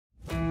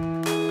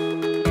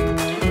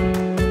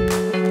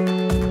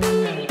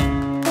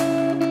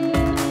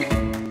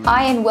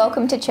Hi and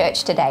welcome to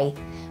church today.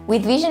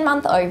 With Vision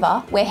Month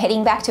over, we're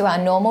heading back to our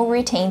normal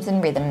routines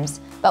and rhythms,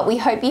 but we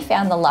hope you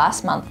found the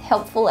last month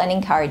helpful and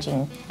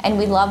encouraging, and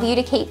we'd love you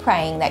to keep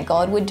praying that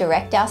God would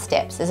direct our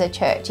steps as a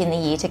church in the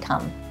year to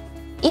come.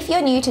 If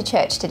you're new to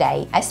church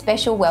today, a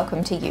special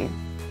welcome to you.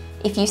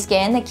 If you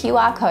scan the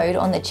QR code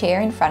on the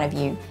chair in front of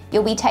you,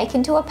 you'll be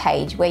taken to a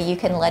page where you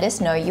can let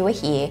us know you are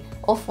here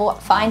or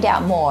find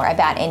out more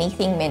about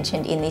anything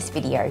mentioned in this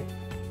video.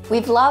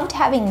 We've loved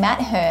having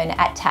Matt Hearn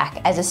at TAC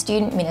as a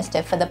student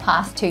minister for the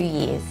past 2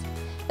 years.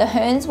 The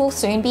Hearns will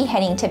soon be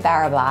heading to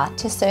Barraba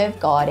to serve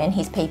God and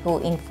His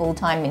people in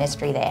full-time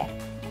ministry there.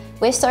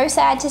 We're so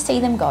sad to see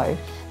them go,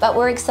 but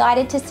we're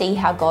excited to see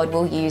how God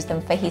will use them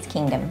for His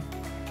kingdom.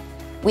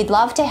 We'd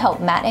love to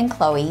help Matt and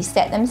Chloe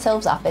set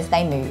themselves up as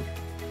they move.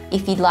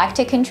 If you'd like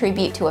to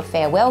contribute to a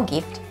farewell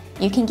gift,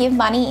 you can give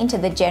money into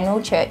the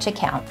general church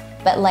account,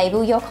 but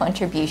label your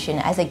contribution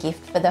as a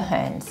gift for the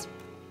Hearns.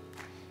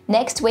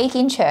 Next week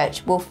in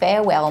church, we'll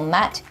farewell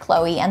Matt,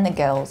 Chloe and the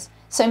girls,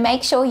 so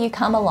make sure you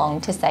come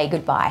along to say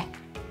goodbye.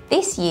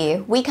 This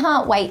year, we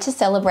can't wait to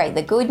celebrate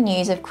the good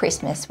news of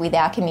Christmas with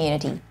our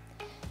community.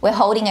 We're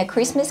holding a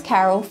Christmas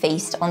carol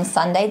feast on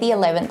Sunday the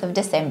 11th of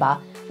December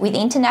with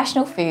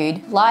international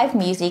food, live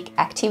music,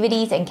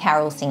 activities and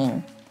carol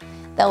singing.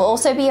 There'll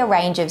also be a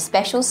range of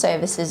special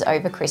services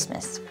over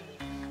Christmas.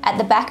 At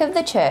the back of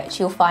the church,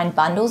 you'll find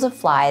bundles of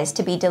flyers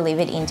to be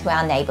delivered into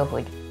our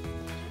neighbourhood.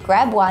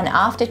 Grab one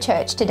after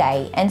church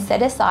today and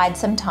set aside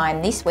some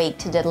time this week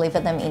to deliver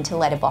them into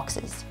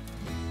letterboxes.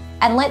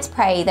 And let's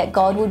pray that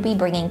God would be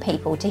bringing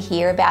people to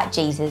hear about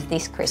Jesus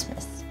this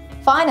Christmas.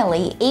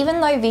 Finally, even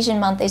though Vision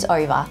Month is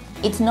over,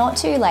 it's not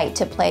too late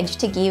to pledge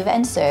to give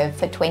and serve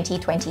for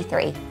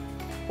 2023.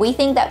 We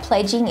think that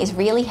pledging is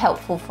really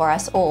helpful for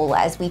us all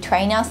as we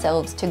train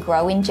ourselves to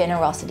grow in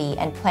generosity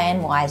and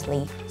plan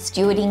wisely,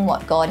 stewarding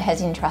what God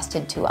has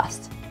entrusted to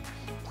us.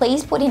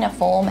 Please put in a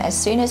form as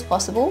soon as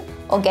possible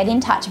or get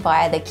in touch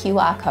via the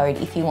QR code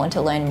if you want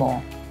to learn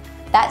more.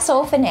 That's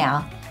all for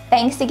now.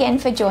 Thanks again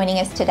for joining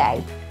us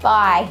today.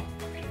 Bye.